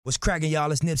What's cracking,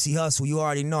 y'all? It's Nipsey Hussle. You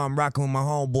already know I'm rocking with my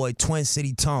homeboy, Twin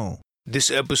City Tone.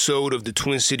 This episode of the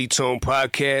Twin City Tone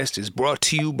podcast is brought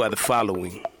to you by the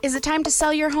following. Is it time to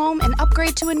sell your home and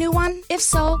upgrade to a new one? If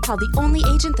so, call the only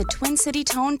agent the Twin City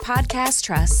Tone podcast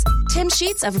trusts. Tim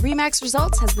Sheets of RE/MAX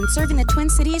Results has been serving the Twin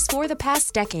Cities for the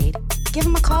past decade. Give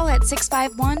him a call at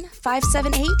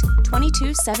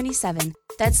 651-578-2277.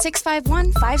 That's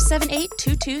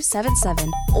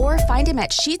 651-578-2277. Or find him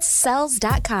at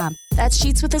sheetssells.com. That's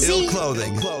Sheets with a Z. Ill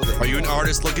Clothing. Are you an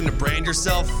artist looking to brand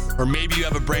yourself? Or maybe you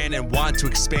have a brand and want to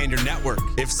expand your network?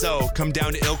 If so, come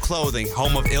down to Ill Clothing,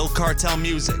 home of Ill Cartel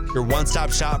Music, your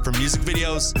one-stop shop for music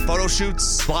videos, photo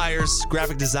shoots, flyers,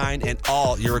 graphic design, and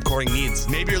all your recording needs.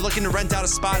 Maybe you're looking to rent out a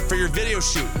spot for your video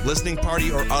shoot, listening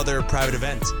party, or other private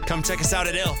event. Come check us out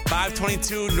at Ill,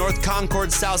 522 North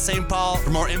Concord, South St. Paul. For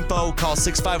more info, call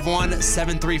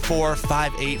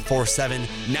 651-734-5847.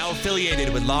 Now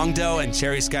affiliated with Longdoe and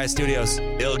Cherry Sky Studios.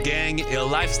 Ill Gang, Ill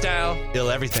Lifestyle, Ill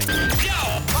Everything. Yo!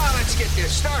 Let's get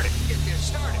this started.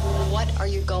 What are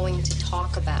you going to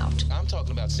talk about? I'm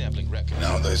talking about sampling records.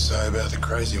 Know what they say about the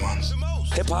crazy ones?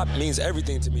 Hip-hop means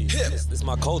everything to me. This is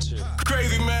my culture.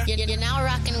 Crazy, man. You're now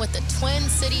rocking with the Twin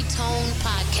City Tone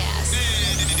podcast.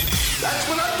 That's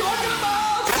what I'm talking about!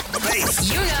 Bass.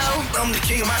 You know, I'm the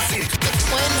king of my city. the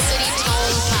Twin City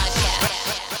Tone podcast.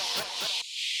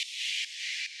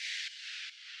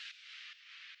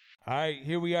 All right,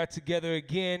 here we are together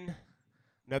again.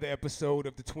 Another episode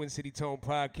of the Twin City Tone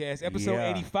podcast, episode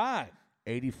 85.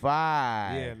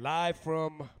 85. Yeah, live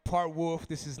from Part Wolf.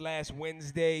 This is last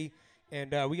Wednesday,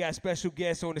 and we got a special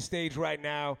guest on the stage right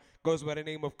now. Goes by the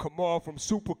name of Kamal from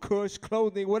Super Kush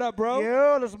Clothing. What up, bro?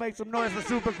 Yo, let's make some noise for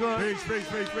Super Kush. Peace.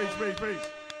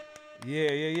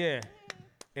 Yeah.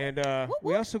 And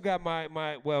we also got my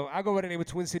I go by the name of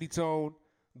Twin City Tone,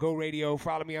 Go Radio.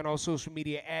 Follow me on all social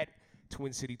media at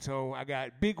Twin City Tone. I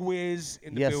got Big Wiz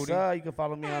in the building. Yes, sir. You can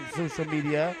follow me on social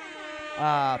media.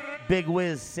 Big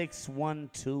Wiz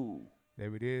 612.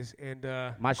 There it is. And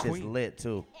My shit's Queen, lit,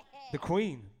 too. the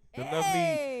Queen, the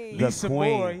lovely The Lisa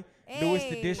Queen. Moy, newest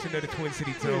edition of the Twin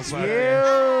City Tone podcast.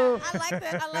 Yeah.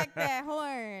 I like that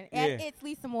horn. Yeah. At It's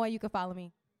Lisa Moore, you can follow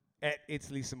me. At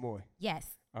It's Lisa Moy. Yes.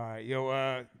 All right,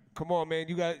 yo, come on, man.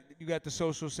 You got the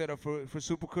social set up for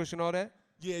Super Kush and all that?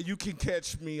 Yeah, you can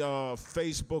catch me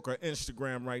Facebook or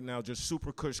Instagram right now, just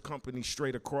Super Kush Company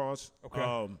straight across.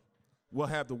 Okay. We'll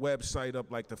have the website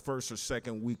up like the first or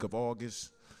second week of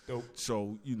August. Dope.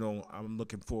 So, I'm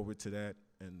looking forward to that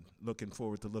and looking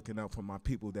forward to looking out for my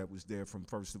people that was there from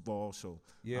first of all. So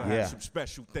Yeah. I have some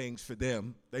special things for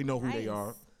them. They know who they Nice.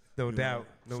 are. No you doubt.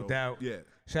 know, No so, doubt. Yeah.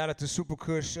 Shout out to Super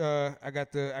Kush. I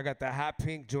got the hot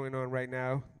pink joint on right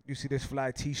now. You see this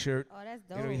fly T-shirt. Oh, that's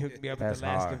You know, he dope. hooked me up That's at the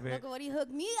last hard. event. Look at what he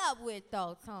hooked me up with,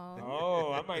 though, Tom.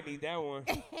 Oh, I might need that one.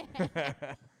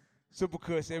 Super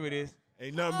Kush, there it is.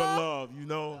 Ain't nothing but love,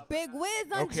 Big Wiz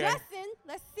Okay. undressing.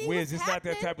 Let's see Wiz, what's it's not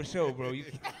that happening. type of show, bro.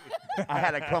 I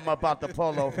had to come up out the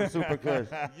polo for Super Kush.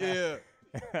 Yeah.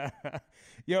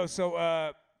 Yo, so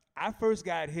I first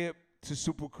got hip to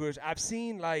Super Kush. I've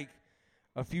seen like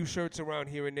a few shirts around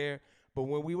here and there, but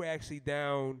when we were actually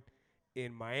down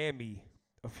in Miami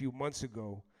a few months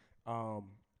ago,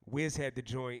 Wiz had the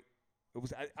joint. It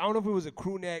was I don't know if it was a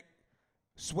crew neck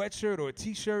sweatshirt or a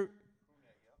T-shirt,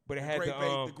 but it had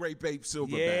The Great Bape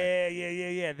Silverback.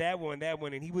 yeah, that one,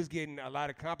 and he was getting a lot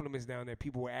of compliments down there.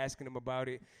 People were asking him about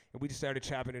it, and we just started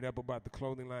chopping it up about the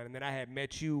clothing line. And then I had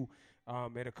met you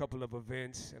at a couple of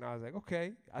events, and I was like,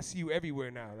 okay, I see you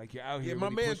everywhere now. Like you're out here. Yeah, my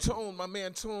really man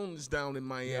pushing. Tone is down in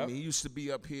Miami. Yep. He used to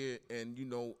be up here, and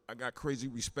I got crazy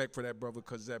respect for that brother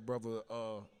because that brother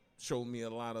showed me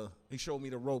he showed me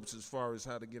the ropes as far as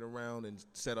how to get around and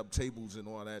set up tables and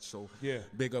all that. So Yeah.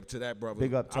 big up to that brother.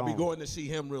 Big up I'll be Tone. going to see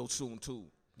him real soon too.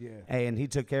 Yeah, Hey, and he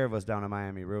took care of us down in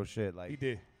Miami, real shit. Like he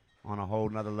did. on a whole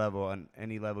nother level, on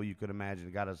any level you could imagine.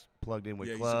 Got us plugged in with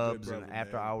Yeah, he's a good clubs brother, and man.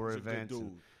 after-hour He's a good events.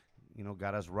 dude. And,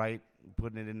 got us right,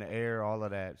 putting it in the air, all of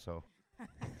that. So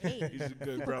He's a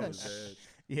good brother, man.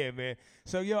 Yeah, man.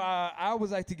 So yo, I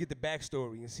always like to get the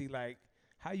backstory and see like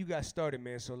how you got started,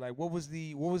 man. So like, what was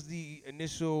the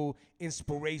initial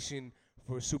inspiration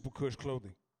for Super Kush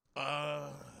Clothing? I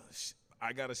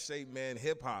gotta say, man,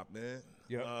 hip hop, man.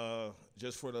 Yep.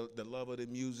 Just for the love of the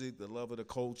music, the love of the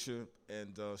culture,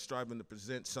 and striving to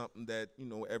present something that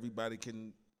everybody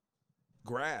can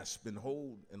grasp and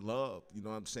hold and love. You know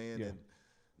what I'm saying? Yeah.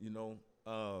 And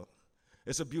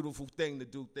it's a beautiful thing to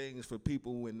do things for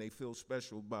people when they feel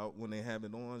special about when they have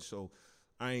it on. So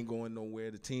I ain't going nowhere.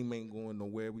 The team ain't going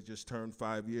nowhere. We just turned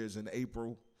 5 years in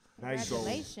April. Nice.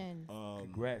 Congratulations.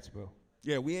 Congrats, bro.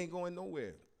 Yeah, we ain't going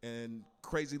nowhere. And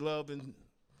crazy love and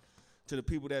to the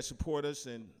people that support us,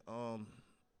 and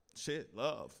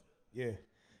love. Yeah.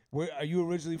 Where are you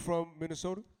originally from?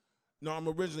 Minnesota? No, I'm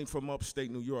originally from upstate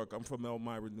New York. I'm from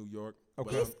Elmira, New York.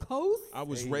 Okay. East Coast. I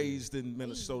was raised in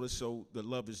Minnesota, so the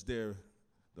love is there.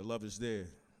 The love is there.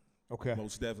 Okay.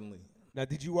 Most definitely. Now,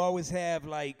 did you always have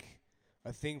like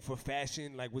a thing for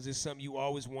fashion? Like, was this something you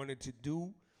always wanted to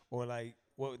do, or like,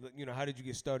 what? How did you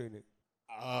get started in it?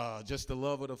 Just the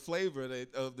love of the flavor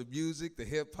of the music, the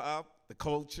hip hop, the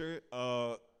culture.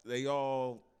 They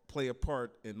all play a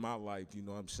part in my life. You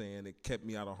know what I'm saying? It kept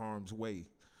me out of harm's way.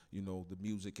 The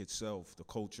music itself, the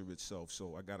culture itself.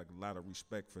 So I got a lot of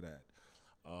respect for that.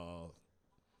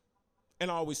 And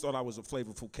I always thought I was a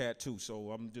flavorful cat too.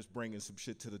 So I'm just bringing some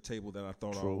shit to the table that I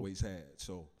thought I always had.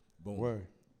 So boom. Word.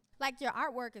 Like your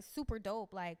artwork is super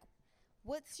dope. Like,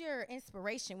 what's your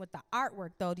inspiration with the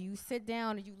artwork though? Do you sit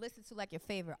down and you listen to like your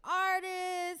favorite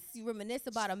artists? You reminisce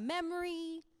about a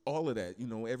memory? All of that.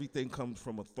 Everything comes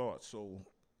from a thought. So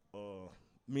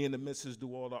me and the missus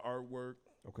do all the artwork.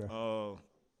 Okay.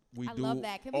 We I do love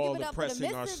that. Can we all give it the up for the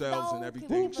pressing missus, ourselves though? and Can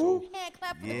everything. we So hand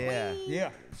clap for the Yeah. queen?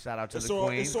 Yeah. Shout out to it's the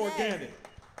queen. it's organic.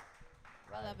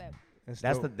 I love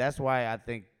it. That's why I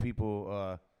think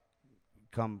people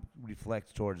come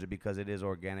reflect towards it, because it is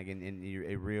organic and you're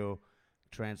a real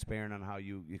transparent on how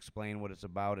you explain what it's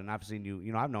about. And I've seen you.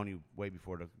 I've known you way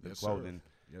before the Yes, clothing.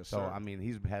 sir. Yes, so sir. I mean,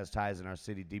 he has ties in our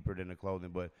city deeper than the clothing.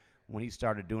 But when he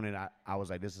started doing it, I was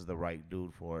like, this is the right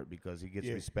dude for it, because he gets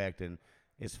respect and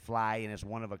it's fly and it's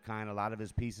one of a kind. A lot of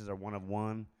his pieces are one of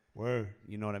one. Word.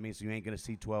 You know what I mean? So you ain't gonna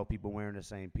see 12 people wearing the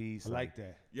same piece. I like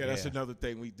that. Yeah, that's another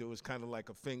thing we do. It's kind of like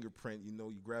a fingerprint.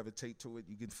 You gravitate to it.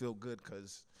 You can feel good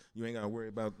because you ain't got to worry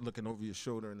about looking over your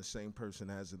shoulder and the same person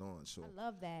has it on. So I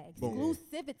love that. Boom.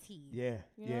 Exclusivity. Yeah.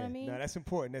 You know what I mean? No, that's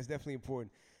important. That's definitely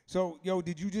important. So,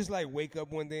 did you just like wake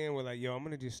up one day and were like, I'm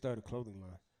gonna just start a clothing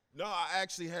line? No, I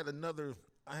actually had another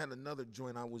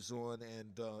joint I was on,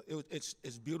 and it's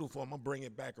beautiful. I'm gonna bring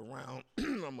it back around.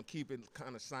 I'm gonna keep it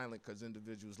kind of silent because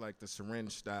individuals like the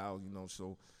syringe style,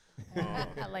 So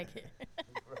I like it.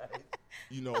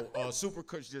 Super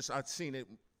Kush I'd seen it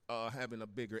having a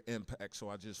bigger impact, so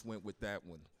I just went with that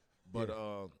one. But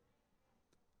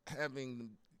having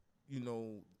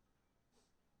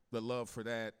the love for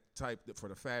that type, for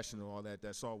the fashion and all that,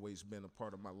 that's always been a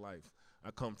part of my life. I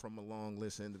come from a long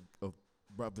list of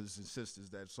brothers and sisters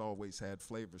that's always had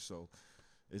flavor, so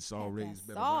it's always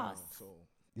been around. So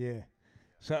yeah.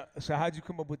 So how'd you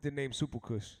come up with the name Super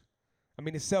Kush? I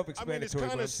mean, it's self-explanatory. It's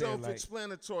kind but of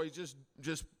self-explanatory.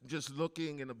 Just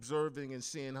looking and observing and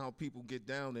seeing how people get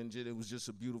down, and it was just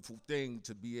a beautiful thing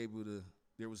to be able to.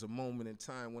 There was a moment in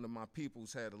time, one of my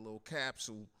peoples had a little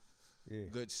capsule,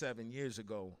 good 7 years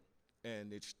ago,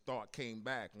 and its thought came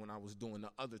back when I was doing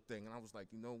the other thing, and I was like,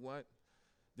 you know what?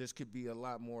 This could be a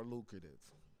lot more lucrative,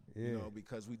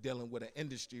 because we're dealing with an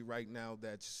industry right now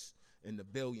that's in the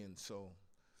billions. So,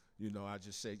 I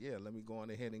just said, let me go on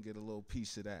ahead and get a little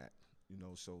piece of that,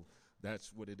 so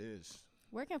that's what it is.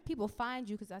 Where can people find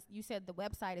you? Because you said the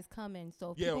website is coming,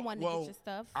 so if people want to get your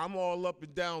stuff. I'm all up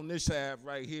and down this half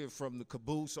right here, from the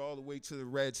Caboose all the way to the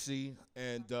Red Sea,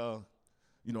 and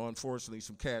unfortunately,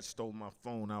 some cats stole my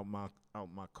phone out my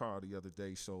car the other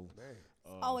day, so.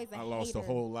 Always a I lost hater. a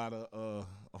whole lot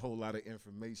of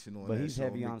information on that. But he's so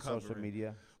heavy I'm on social recovering.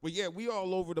 media. But yeah, we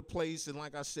all over the place, and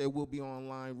like I said, we'll be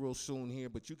online real soon here.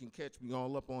 But you can catch me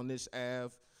all up on this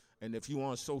Ave, and if you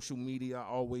on social media, I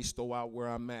always throw out where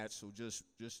I'm at. So just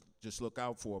look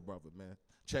out for a brother, man.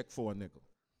 Check for a nigga.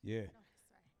 Yeah.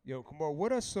 Yo, Kamar,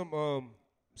 what are some of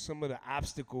the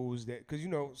obstacles that,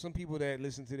 because some people that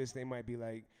listen to this, they might be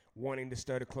like wanting to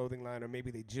start a clothing line, or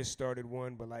maybe they just started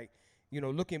one, but like.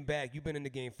 Looking back, you've been in the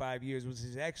game 5 years, which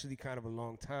is actually kind of a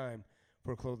long time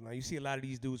for a clothing line. You see a lot of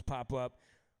these dudes pop up,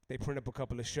 they print up a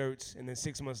couple of shirts, and then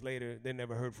 6 months later, they're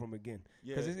never heard from again.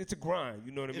 Because it's a grind,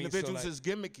 you know what I mean? Individuals is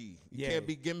gimmicky. You can't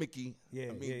be gimmicky.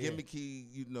 Yeah, gimmicky,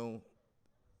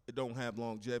 it don't have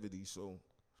longevity, so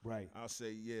right. I'll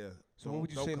say, So what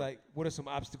would you say, like, what are some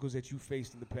obstacles that you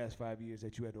faced in the past 5 years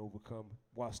that you had to overcome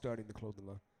while starting the clothing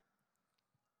line?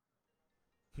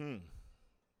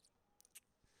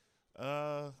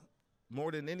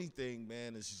 More than anything,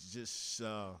 man, it's just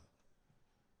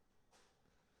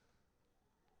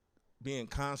being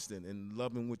constant and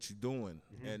loving what you're doing,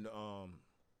 and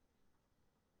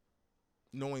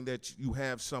knowing that you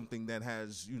have something that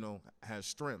has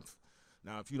strength.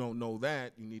 Now, if you don't know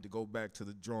that, you need to go back to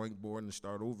the drawing board and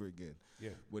start over again. Yeah.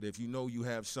 But if you know you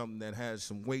have something that has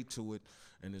some weight to it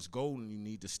and it's golden, you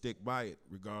need to stick by it,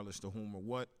 regardless to whom or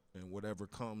what, and whatever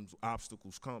comes,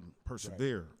 obstacles come,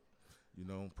 persevere.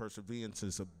 Right. Perseverance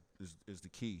is the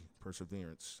key.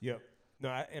 Perseverance. Yep. No,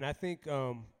 and I think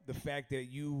the fact that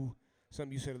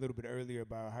something you said a little bit earlier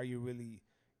about how you really,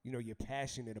 you're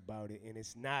passionate about it, and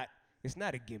it's not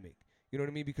a gimmick. You know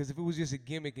what I mean? Because if it was just a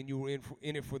gimmick and you were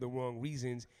in it for the wrong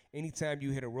reasons, anytime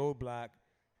you hit a roadblock,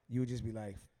 you would just be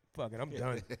like, fuck it, I'm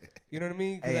done. You know what I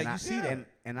mean? Hey, you see that.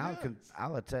 And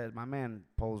I'll attest, my man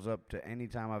pulls up to any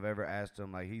time I've ever asked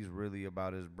him, like, he's really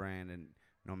about his brand, and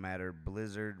no matter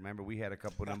Blizzard, remember we had a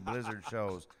couple of them Blizzard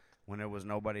shows when there was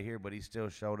nobody here, but he still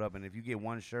showed up. And if you get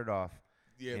one shirt off,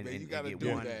 man, you gotta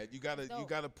do that. You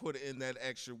gotta put in that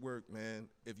extra work, man.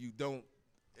 If you don't,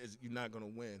 you're not gonna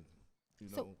win.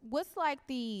 So what's like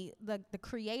the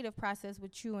creative process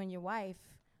with you and your wife?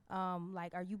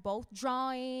 Like, are you both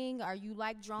drawing? Are you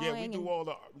like drawing? Yeah, we do all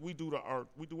the art.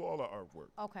 We do all the artwork.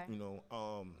 Okay.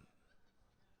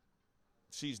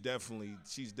 She's definitely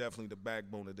the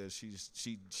backbone of this. She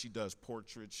does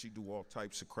portraits. She do all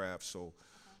types of crafts. So,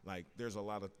 like, there's a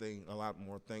lot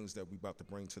more things that we about to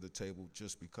bring to the table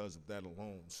just because of that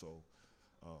alone. So,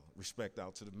 respect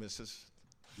out to the missus.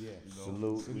 Yeah.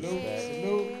 Salute.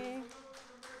 Salute.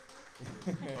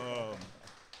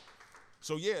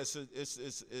 So yeah,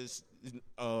 it's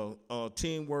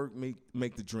teamwork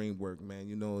make the dream work, man.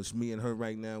 It's me and her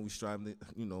right now. We striving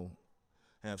to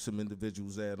have some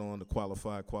individuals add on to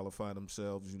qualify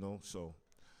themselves. So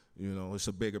it's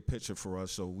a bigger picture for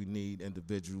us. So we need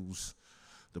individuals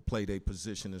to play their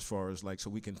position as far as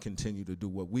so we can continue to do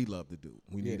what we love to do.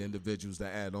 We need individuals to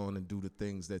add on and do the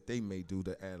things that they may do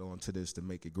to add on to this to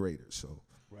make it greater. So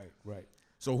right.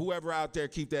 So whoever out there,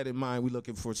 keep that in mind. We're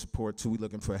looking for support too. We're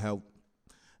looking for help,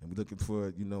 and we're looking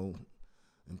for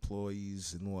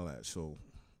employees and all that. So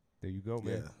there you go,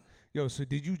 man. Yo, so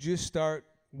did you just start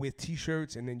with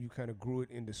T-shirts and then you kind of grew it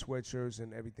into sweatshirts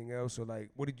and everything else? Or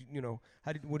what did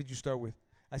you start with?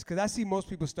 Because I see most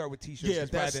people start with T-shirts. Yeah,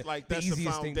 that's the the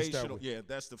easiest thing to start foundational. with. Yeah,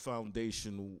 that's the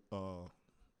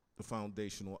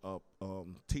foundational. Up.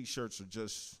 T-shirts are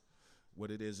just what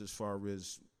it is as far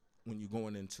as when you're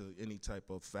going into any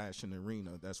type of fashion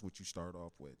arena. That's what you start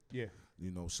off with. Yeah.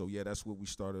 So yeah, that's what we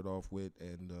started off with.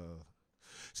 And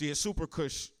see, it's Super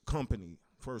Kush Company.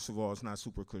 First of all, it's not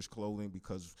Super Kush Clothing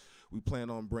because we plan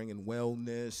on bringing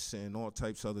wellness and all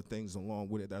types of other things along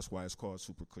with it. That's why it's called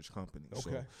Super Kush Company. Okay.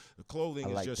 So the clothing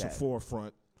is just a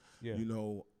forefront. Yeah.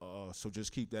 So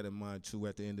just keep that in mind too.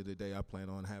 At the end of the day, I plan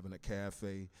on having a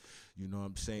cafe, what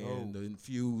I'm saying, the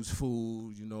infused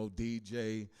food,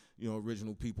 DJ,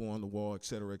 original people on the wall, et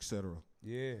cetera, et cetera.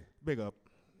 Yeah. Big up.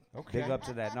 Okay. Big up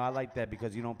to that. No, I like that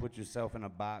because you don't put yourself in a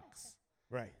box.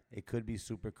 Right. It could be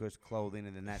Super Kush Clothing,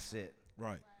 and then that's it.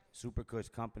 Right. Super Kush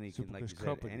Company can, like you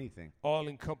said, anything. All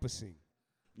encompassing.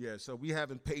 Yeah, so we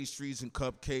having pastries and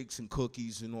cupcakes and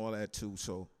cookies and all that too.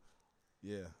 So,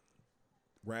 yeah,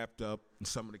 wrapped up in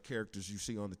some of the characters you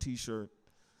see on the T-shirt.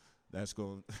 That's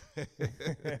going.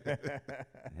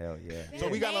 Hell yeah. So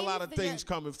we got a lot of things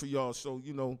coming for y'all. So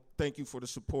thank you for the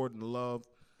support and the love.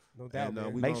 No doubt,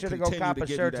 man. Make sure to go cop a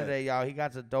shirt today, y'all. He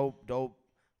got a dope,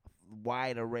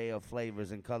 wide array of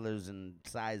flavors and colors and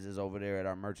sizes over there at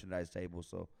our merchandise table.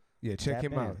 So yeah, check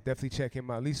him out. Definitely check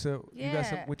him out. Lisa, you got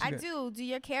some? I do. Do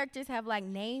your characters have like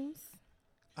names?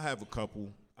 I have a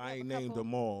couple. I ain't named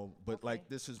them all, but like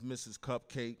this is Mrs.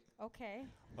 Cupcake. Okay.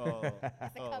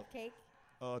 That's a cupcake.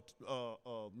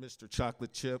 Mr.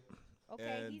 Chocolate Chip. Okay.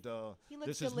 And he looks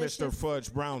this delicious. is Mr.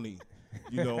 Fudge Brownie.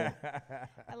 I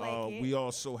like it. We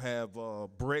also have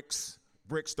Bricks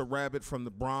the rabbit from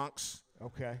the Bronx.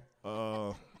 Okay. We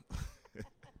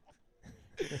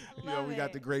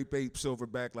got the Grape Ape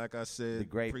Silverback, like I said. The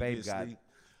Grape Ape got. They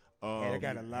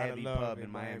got a lot of love pub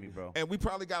in Miami, bro. And we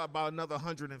probably got about another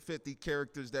 150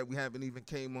 characters that we haven't even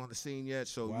came on the scene yet.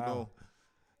 So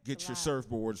get your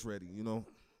surfboards ready.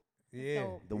 Yeah.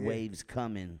 The wave's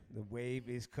coming. The wave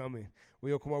is coming.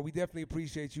 Well, Kumar, we definitely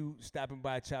appreciate you stopping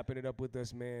by, chopping it up with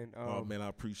us, man. Oh, man, I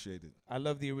appreciate it. I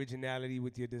love the originality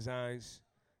with your designs.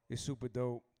 It's super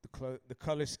dope. The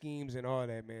color schemes and all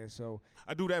that, man. So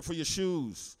I do that for your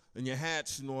shoes and your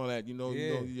hats and all that.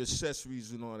 Your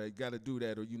accessories and all that. You got to do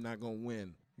that or you're not going to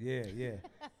win. Yeah.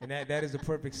 And that is a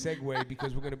perfect segue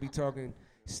because we're going to be talking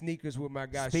sneakers with my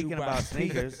guy. Speaking about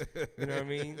sneakers. You know what I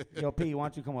mean? Yo, P, why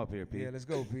don't you come up here, P? Yeah, let's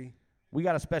go, P. We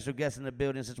got a special guest in the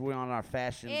building since we're on our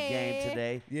fashion game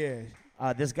today.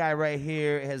 Yeah. This guy right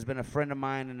here has been a friend of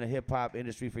mine in the hip-hop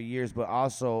industry for years, but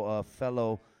also a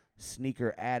fellow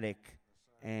sneaker addict.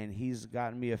 And he's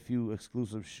gotten me a few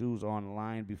exclusive shoes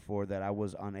online before that I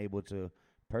was unable to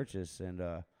purchase. And,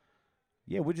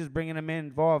 we're just bringing him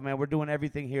involved, man. We're doing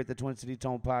everything here at the Twin City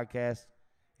Tone Podcast,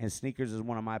 and sneakers is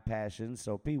one of my passions.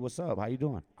 So, P, what's up? How you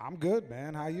doing? I'm good,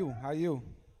 man. How you?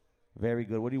 Very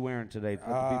good. What are you wearing today? Let the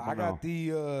people I know. got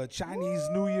the Chinese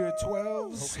New Year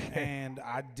 12s, and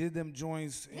I did them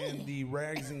joints in the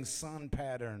Rising Sun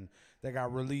pattern that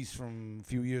got released from a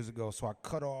few years ago. So I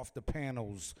cut off the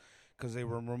panels because they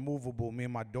were removable. Me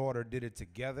and my daughter did it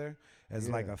together as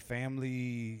like a family,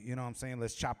 you know what I'm saying?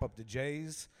 Let's chop up the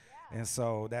J's. And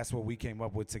so that's what we came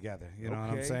up with together. You know what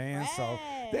I'm saying? So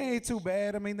they ain't too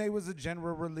bad. I mean, they was a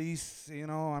general release. You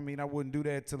know, I mean, I wouldn't do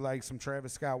that to like some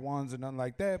Travis Scott ones or nothing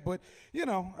like that. But, you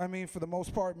know, I mean, for the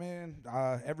most part, man,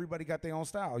 everybody got their own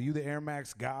style. You the Air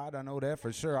Max God, I know that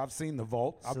for sure. I've seen the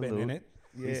Vault. I've been in it.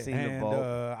 Yeah, seen and the Vault.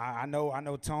 I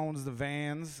know Tones the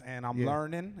Vans, and I'm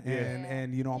learning,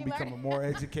 and you know I'm becoming more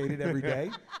educated every day.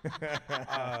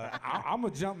 I'm a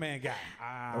Jumpman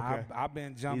guy. I've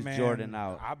been Jumpman. He's Jordan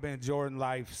out. I've been Jordan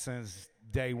life since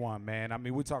day one, man. I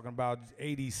mean, we're talking about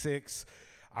 '86.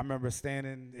 I remember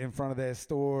standing in front of that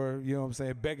store, you know what I'm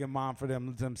saying, begging mom for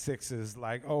them sixes.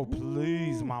 Like, oh,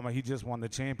 please, mama, he just won the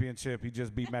championship. He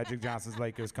just beat Magic Johnson's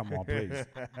Lakers. Come on, please.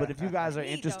 But if you guys are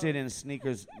interested in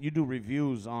sneakers, you do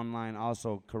reviews online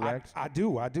also, correct? I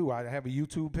do. I have a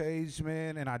YouTube page,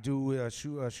 man, and I do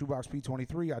Shoebox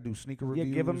P23. I do sneaker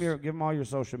reviews. Yeah, give them all your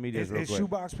social medias real It's quick.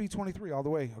 Shoebox P23 all the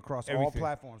way across all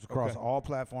platforms. All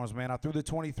platforms, man. I threw the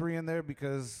 23 in there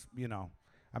because, you know,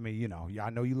 I mean, you know, I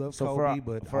know you love Kobe,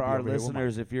 but for I'll our be over here with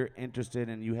listeners, if you're interested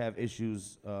and you have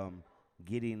issues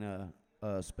getting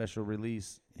a special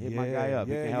release, hit my guy up.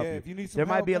 He can help you. If you need some there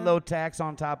might help, be a man. little tax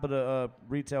on top of the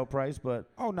retail price, but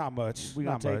not much. We're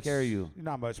gonna take care of you.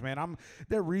 Not much, man.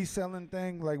 That reselling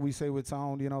thing, like we say with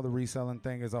Tone, you know, the reselling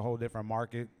thing is a whole different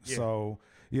market. Yeah. So,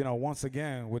 you know, once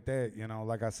again with that, you know,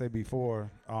 like I said before,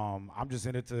 I'm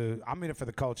in it for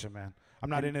the culture, man. I'm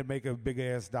not in it to make a big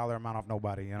ass dollar amount off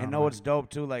nobody. You know, and know what's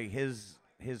dope too? Like his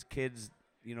kids,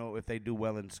 you know, if they do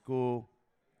well in school,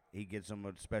 he gets them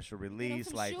a special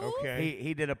release. Like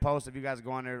he did a post. If you guys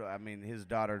go on there, I mean, his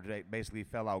daughter basically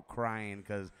fell out crying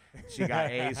because she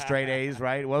got A's, straight A's.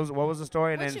 Right? What was the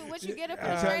story? What you get her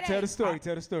for straight A's? Tell the story.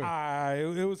 Tell the story.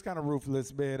 It was kind of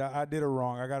ruthless, man. I did it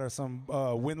wrong. I got her some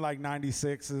Win Like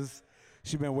 96s.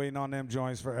 She been waiting on them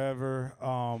joints forever,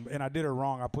 and I did it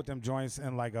wrong. I put them joints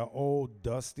in like an old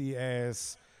dusty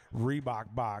ass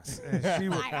Reebok box, and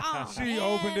she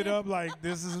opened it up like,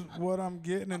 this is what I'm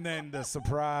getting, and then the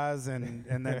surprise and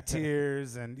the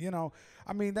tears, and you know,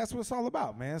 I mean, that's what it's all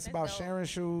about, man. It's about sharing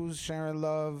shoes, sharing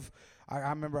love. I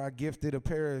remember I gifted a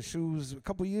pair of shoes a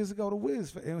couple years ago to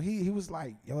Wiz, and he was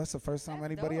like, yo, that's the first time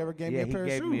anybody ever gave me a pair of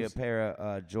shoes. Yeah, he gave me a pair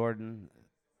of Jordan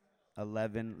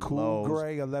 11 cool lows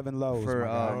gray 11 lows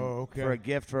for a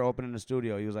gift for opening the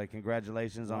studio. He was like,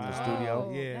 congratulations on the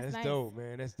studio. Yeah, that's nice. Dope,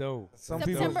 man. That's dope.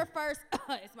 September 1st,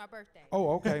 it's my birthday.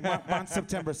 Oh, okay. Mine's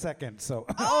September 2nd. So.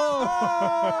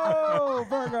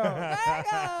 Virgo.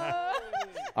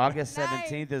 August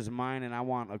 17th is mine, and I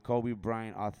want a Kobe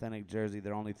Bryant authentic jersey.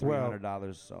 They're only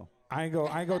 $300. So I ain't go.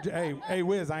 Hey,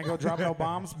 Wiz, I ain't go drop no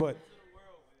bombs, but.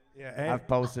 Yeah, hey. I've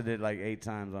posted it like 8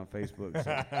 times on Facebook. So.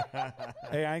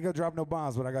 Hey, I ain't gonna drop no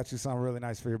bombs, but I got you something really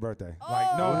nice for your birthday.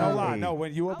 Like, no lie. No,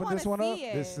 when you open this one up,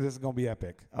 this is gonna be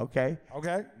epic. Okay.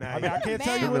 Nice. I mean, I can't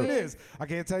tell you what it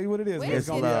is. But it's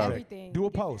gonna be epic. Do a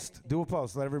post.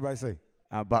 Let everybody see.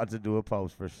 I'm about to do a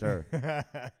post for sure.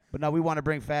 But now we want to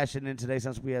bring fashion in today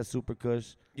since we had Super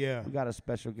Kush. Yeah. We got a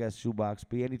special guest, Shoebox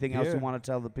P. Anything else you want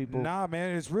to tell the people? Nah,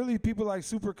 man. It's really people like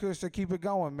Super Kush that keep it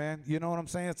going, man. You know what I'm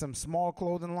saying? Some small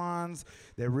clothing lines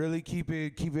that really keep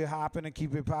it hopping and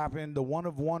keep it popping. The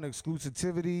one-of-one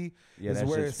exclusivity is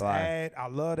where it's at. I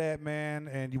love that, man.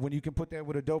 And when you can put that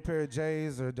with a dope pair of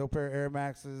J's or a dope pair of Air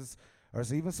Maxes, or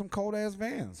even some cold-ass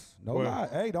Vans. No lie.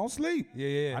 Hey, don't sleep.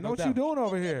 Yeah. I know what you're doing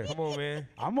over here. Come on, man.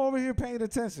 I'm over here paying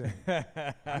attention.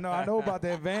 I know about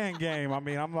that Van game. I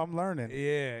mean, I'm learning.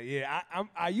 Yeah.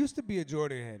 I used to be a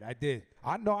Jordan head. I did.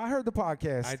 I know. I heard the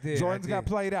podcast. I did. Jordan's got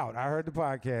played out. I heard the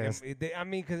podcast. I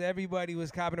mean, because everybody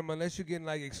was copying them. Unless you're getting,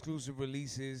 like, exclusive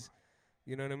releases.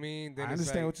 You know what I mean? Then I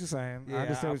understand what you're saying. Yeah, I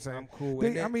understand what you're saying. I'm cool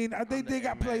with it. They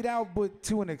got played out, but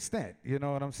to an extent. You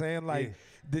know what I'm saying? Like,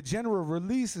 the general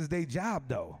release is their job,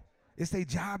 though. It's their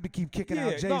job to keep kicking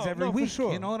out J's every week. For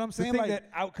sure. You know what I'm saying?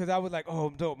 Because I was like, oh,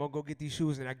 I'm dope. I'm going to go get these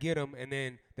shoes, and I get them. And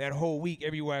then that whole week,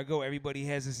 everywhere I go, everybody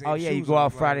has the same shoes. Oh, yeah, you go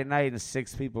out Friday night, and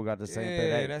 6 people got the same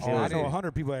thing. That's I know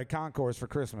 100 people at Concourse for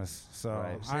Christmas. So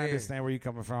I understand where you're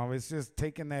coming from. It's just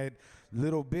taking that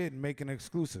little bit and making it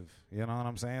exclusive. You know what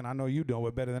I'm saying? I know you do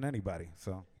it better than anybody.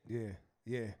 So yeah.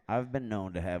 I've been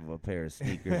known to have a pair of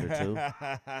sneakers or two.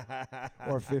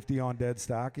 Or 50 on dead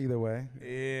stock, either way.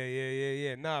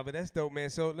 Yeah. Nah, but that's dope, man.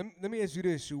 So let me ask you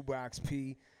this, Shoebox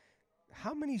P.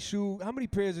 How many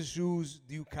pairs of shoes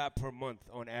do you cop per month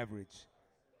on average?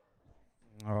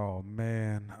 Oh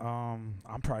man,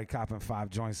 I'm probably copping 5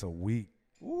 joints a week.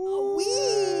 A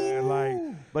week.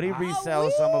 Like, but he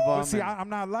resells some of them. But see, I'm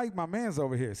not like my man's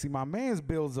over here. See, my man's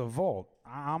builds a vault.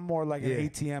 I'm more like an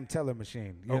ATM teller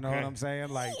machine. You know what I'm saying?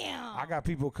 Like, I got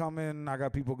people coming, I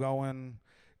got people going.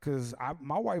 Because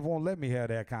my wife won't let me have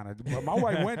that kind of. But my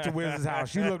wife went to Wiz's house.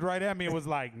 She looked right at me and was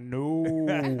like, no.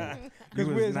 Because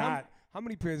Wiz, how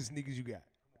many pairs of sneakers you got?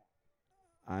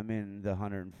 I'm in the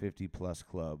 150 plus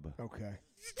club. Okay.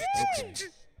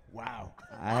 Wow.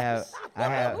 I have.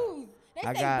 They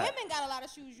say women got a lot of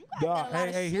shoes. You got a lot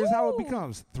of shoes. Hey, here's how it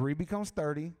becomes. 3 becomes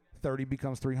 30. 30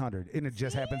 becomes 300. And it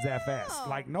just happens that fast.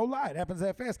 Like, no lie. It happens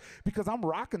that fast. Because I'm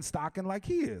rocking stocking like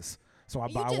he is. So I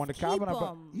buy one to cop and I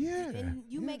buy. Yeah. And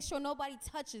you make sure nobody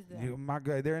touches them. Yeah, my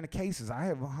God, they're in the cases. I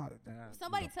have. If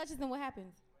somebody touches them, what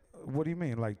happens? What do you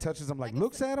mean? Like touches them, like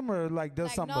looks at them, or like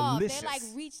does something malicious? They like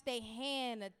reach their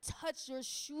hand to touch your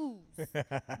shoes.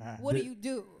 What do you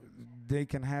do? They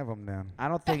can have them then. I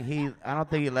don't think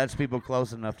he lets people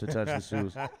close enough to touch the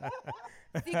shoes.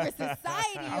 Secret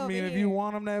society. I mean, if you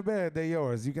want them that bad, they're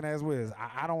yours. You can ask Wiz.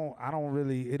 I don't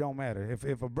really. It don't matter.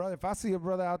 If I see a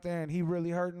brother out there and he really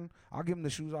hurting, I'll give him the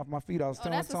shoes off my feet. I was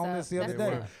telling this the other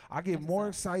day. I get more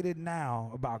excited now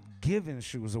about giving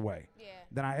shoes away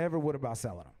than I ever would about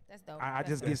selling them. That's dope. I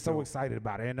just get so excited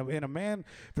about it. And a man,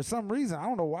 for some reason, I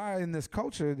don't know why in this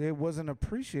culture it wasn't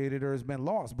appreciated or has been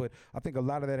lost, but I think a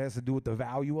lot of that has to do with the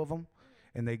value of them.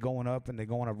 And they going up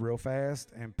real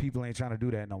fast, and people ain't trying to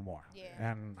do that no more. Yeah.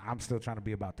 And I'm still trying to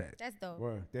be about that. That's dope.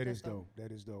 Word. That is dope.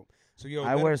 That is dope. So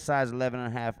I wear size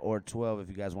 11.5 or 12 if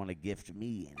you guys want to gift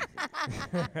me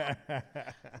anything.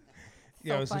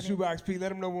 So Shoebox P, let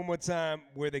them know one more time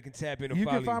where they can tap in and you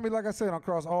follow can find me, like I said,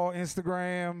 across all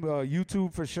Instagram,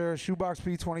 YouTube for sure, Shoebox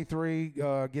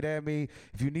P23. Get at me.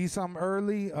 If you need something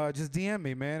early, just DM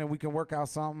me, man, and we can work out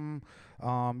something.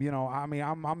 I'm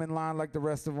in line like the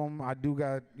rest of them. I do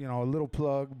got, a little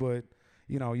plug, but,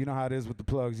 you know how it is with the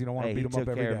plugs. You don't want to beat them up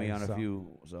every day. He took care of me on a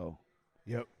few, so.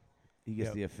 Yep. He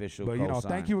gets the official But,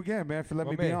 thank you again, man, for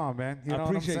letting me be on, man. You know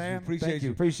what I'm saying? Appreciate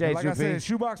you. Appreciate like you, I said,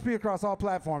 Shoebox P across all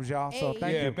platforms, y'all. Hey. So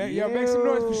thank you. Man, make some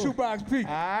noise for Shoebox P. All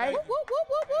right. Whoop, whoop,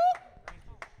 whoop, whoop.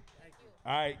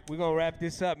 All right, we're going to wrap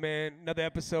this up, man. Another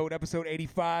episode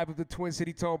 85 of the Twin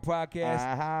City Tone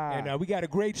Podcast. And we got a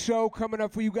great show coming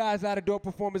up for you guys. A lot of dope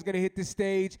performers going to hit this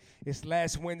stage. It's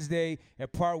last Wednesday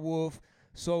at Part Wolf.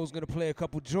 Soul's going to play a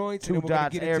couple joints. Two and then we're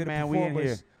dots, going to get into the man, we in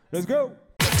performers. here. Let's go.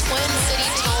 Twin City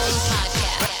Tone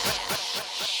Podcast.